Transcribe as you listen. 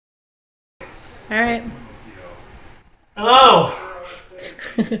Alright. Hello!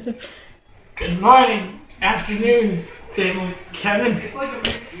 Good morning, afternoon, Kevin.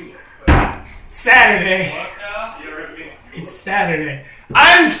 Saturday. It's Saturday.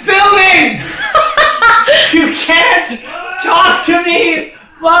 I'm filming! You can't talk to me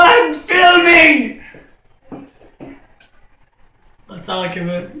while I'm filming! Let's all give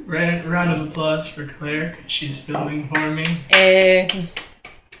a round of applause for Claire, because she's filming for me.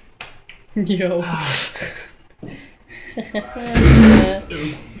 Yo.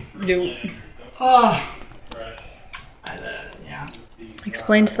 No. Oh. Yeah.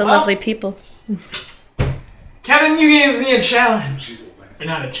 Explain to the lovely people. Kevin, you gave me a challenge. Or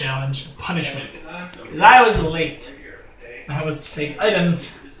not a challenge, a punishment. Because I was late. I was to take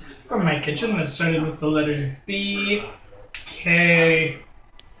items from my kitchen that started with the letters B, K,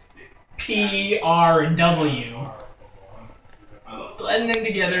 P, R, and W. Blend them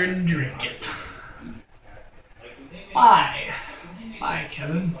together and drink it. Why? Why,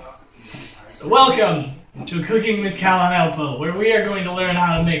 Kevin? So welcome to Cooking with Colin Elpo, where we are going to learn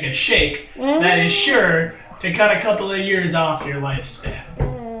how to make a shake that is sure to cut a couple of years off your lifespan.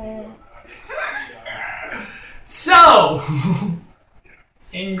 So,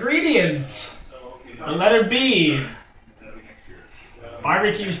 ingredients. The letter B.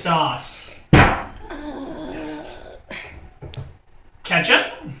 Barbecue sauce. Ketchup.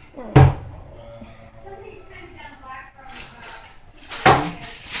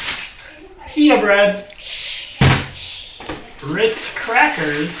 Pita bread. Ritz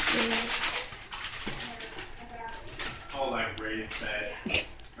crackers. All like raised fed.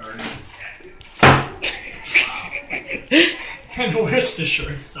 And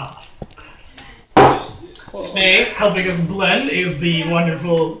Worcestershire sauce. Today, helping us blend is the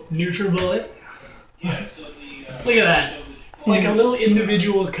wonderful NutriBullet. Yeah. Look at that. Like a little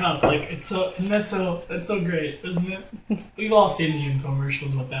individual cup. Like it's so, and that's so great, isn't it? We've all seen the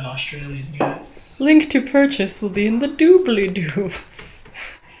infomercials with that Australian guy. Link to purchase will be in the doobly-doo.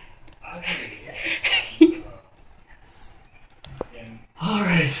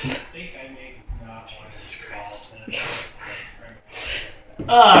 Alright. Jesus Christ.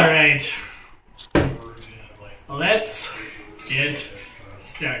 Alright. Let's get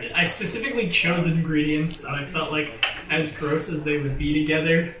started. I specifically chose ingredients that I felt like, as gross as they would be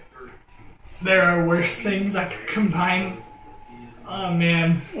together, there are worse things I could combine. Oh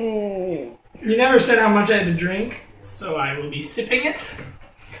man. You never said how much I had to drink, so I will be sipping it.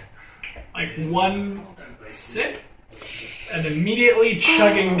 Like one sip, and immediately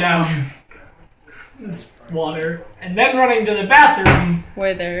chugging down this water, and then running to the bathroom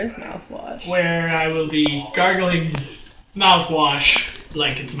Where there is mouthwash. where I will be gargling mouthwash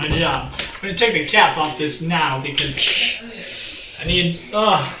like it's my job. I'm gonna take the cap off this now because I need.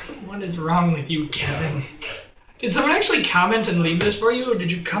 What is wrong with you, Kevin? Did someone actually comment and leave this for you, or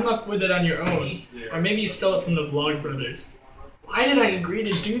did you come up with it on your own? Or maybe you stole it from the Vlog Brothers. Why did I agree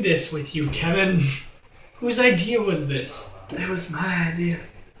to do this with you, Kevin? Whose idea was this? That was my idea.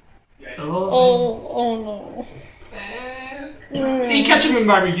 Oh no. See, ketchup and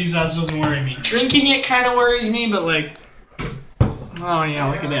barbecue sauce doesn't worry me. Drinking it kind of worries me, but like... Oh yeah,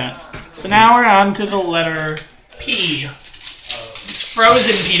 look at that. So now we're on to the letter P. It's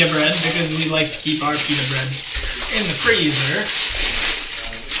frozen pita bread, because we like to keep our pita bread in the freezer.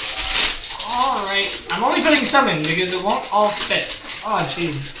 Alright, I'm only putting some in, because it won't all fit. Oh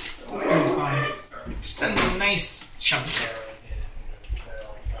jeez, that's gonna be fine. Just a nice chunk.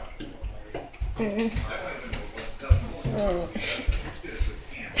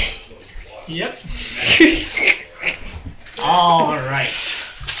 Yep. Alright.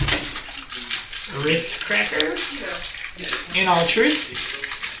 Ritz crackers. In all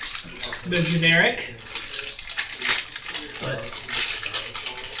truth. The generic. But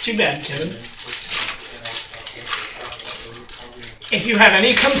it's too bad, Kevin. If you have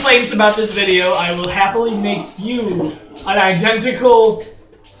any complaints about this video, I will happily make you an identical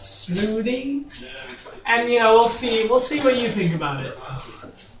smoothie. And you know, we'll see what you think about it.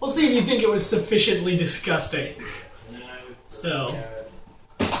 We'll see if you think it was sufficiently disgusting. So,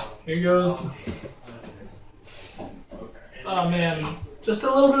 here goes. Oh man, just a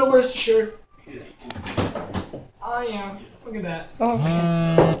little bit of Worcestershire. Oh yeah, look at that.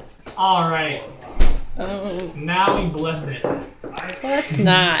 Okay. Alright. Now we blend it. Let's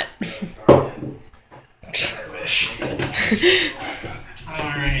not. I wish.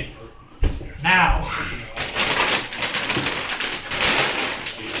 Alright. Now.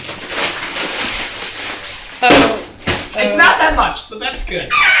 It's not that much, so that's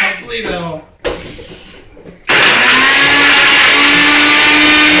good. Hopefully they'll...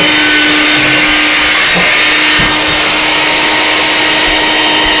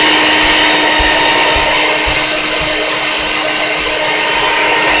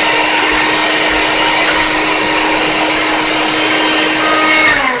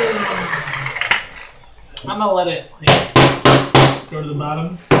 I'm gonna let it go to the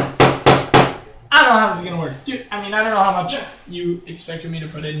bottom. I don't know how this is gonna work. Dude, I mean, I don't know how much you expected me to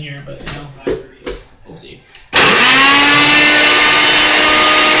put in here, but you know, we'll see.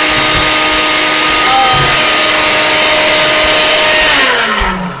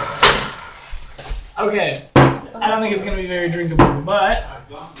 Okay, I don't think it's gonna be very drinkable, but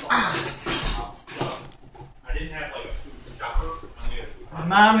my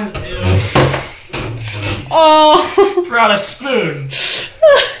mom is ill. Oh. Brought a spoon.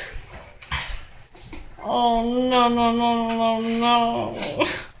 Oh no no no no no.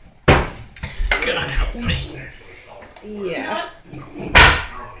 God help me. Yeah.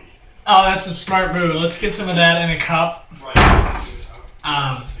 Oh, that's a smart move. Let's get some of that in a cup.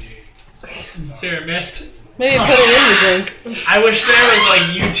 Some syrup mist. Maybe put it in the drink. I wish there was like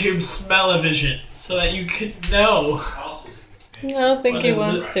YouTube smell-o-vision so that you could know. I don't think he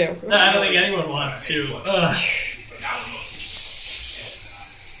wants to. No, I don't think anyone wants to. Ugh.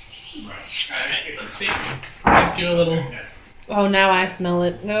 Alright, let's see. I'll do a little. Oh, now I smell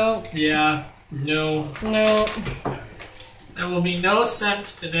it. No. Yeah. No. No. There will be no scent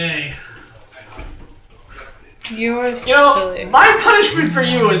today. You're You know, silly. my punishment for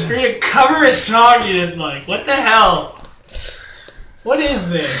you is for you to cover a song you didn't like. What the hell? What is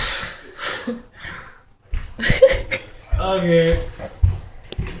this? Okay.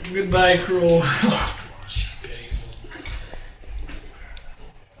 Goodbye, cruel. Jesus.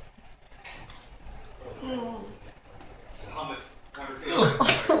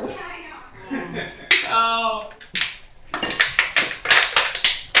 Oh.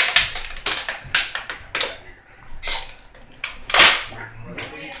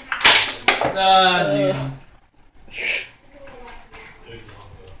 Dude.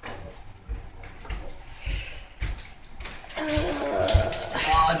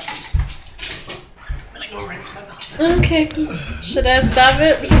 Oh, jeez. I'm gonna go rinse my mouth. Okay. Should I stop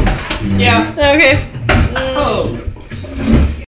it? Yeah. Okay. Oh.